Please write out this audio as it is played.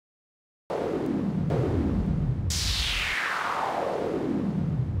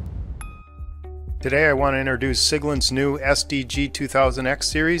Today I want to introduce Siglent's new SDG2000X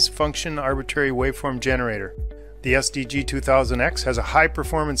series function arbitrary waveform generator. The SDG2000X has a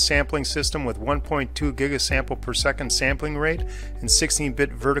high-performance sampling system with 1.2 gigasample per second sampling rate and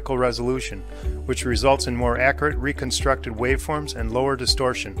 16-bit vertical resolution, which results in more accurate reconstructed waveforms and lower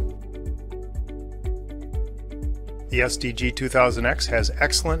distortion. The SDG2000X has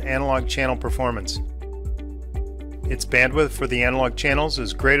excellent analog channel performance. Its bandwidth for the analog channels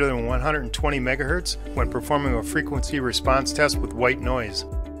is greater than 120 MHz when performing a frequency response test with white noise.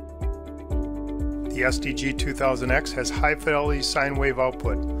 The SDG2000X has high fidelity sine wave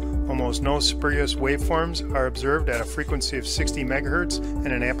output. Almost no spurious waveforms are observed at a frequency of 60 MHz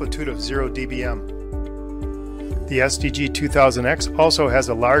and an amplitude of 0 dBm. The SDG2000X also has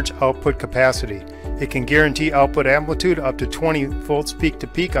a large output capacity. It can guarantee output amplitude up to 20 volts peak to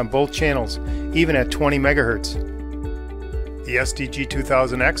peak on both channels, even at 20 MHz. The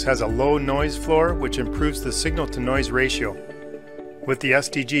SDG2000X has a low noise floor which improves the signal to noise ratio. With the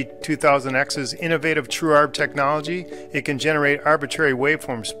SDG2000X's innovative TrueArb technology, it can generate arbitrary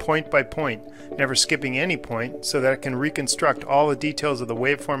waveforms point by point, never skipping any point, so that it can reconstruct all the details of the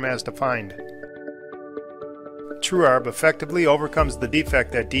waveform as defined. TrueArb effectively overcomes the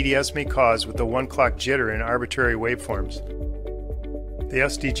defect that DDS may cause with the one-clock jitter in arbitrary waveforms. The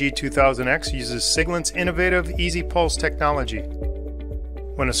SDG2000X uses Siglent's innovative EasyPulse technology.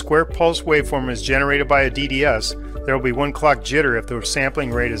 When a square pulse waveform is generated by a DDS, there will be one clock jitter if the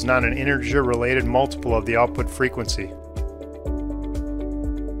sampling rate is not an integer-related multiple of the output frequency.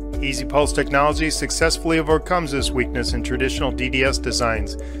 EasyPulse technology successfully overcomes this weakness in traditional DDS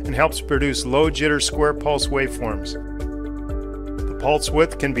designs and helps produce low jitter square pulse waveforms. The pulse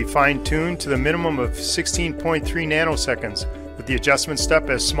width can be fine-tuned to the minimum of 16.3 nanoseconds, with the adjustment step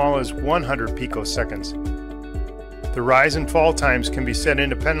as small as 100 picoseconds. The rise and fall times can be set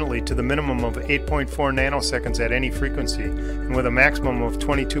independently to the minimum of 8.4 nanoseconds at any frequency, and with a maximum of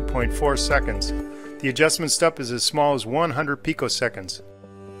 22.4 seconds. The adjustment step is as small as 100 picoseconds.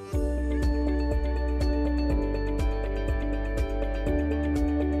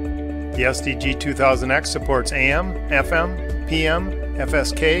 The SDG2000X supports AM, FM, PM,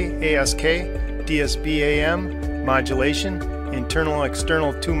 FSK, ASK, DSB-AM, modulation, internal and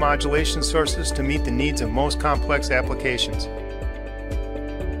external 2 modulation sources to meet the needs of most complex applications.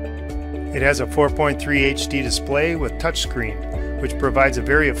 It has a 4.3 HD display with touchscreen, which provides a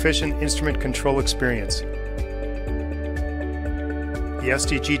very efficient instrument control experience. The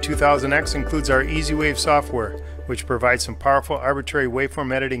SDG2000X includes our EasyWave software, which provides some powerful arbitrary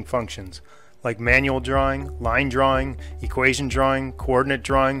waveform editing functions, like manual drawing, line drawing, equation drawing, coordinate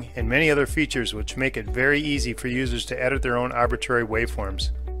drawing, and many other features which make it very easy for users to edit their own arbitrary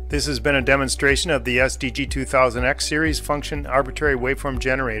waveforms. This has been a demonstration of the SDG2000X series function arbitrary waveform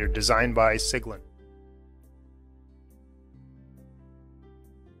generator designed by Siglent.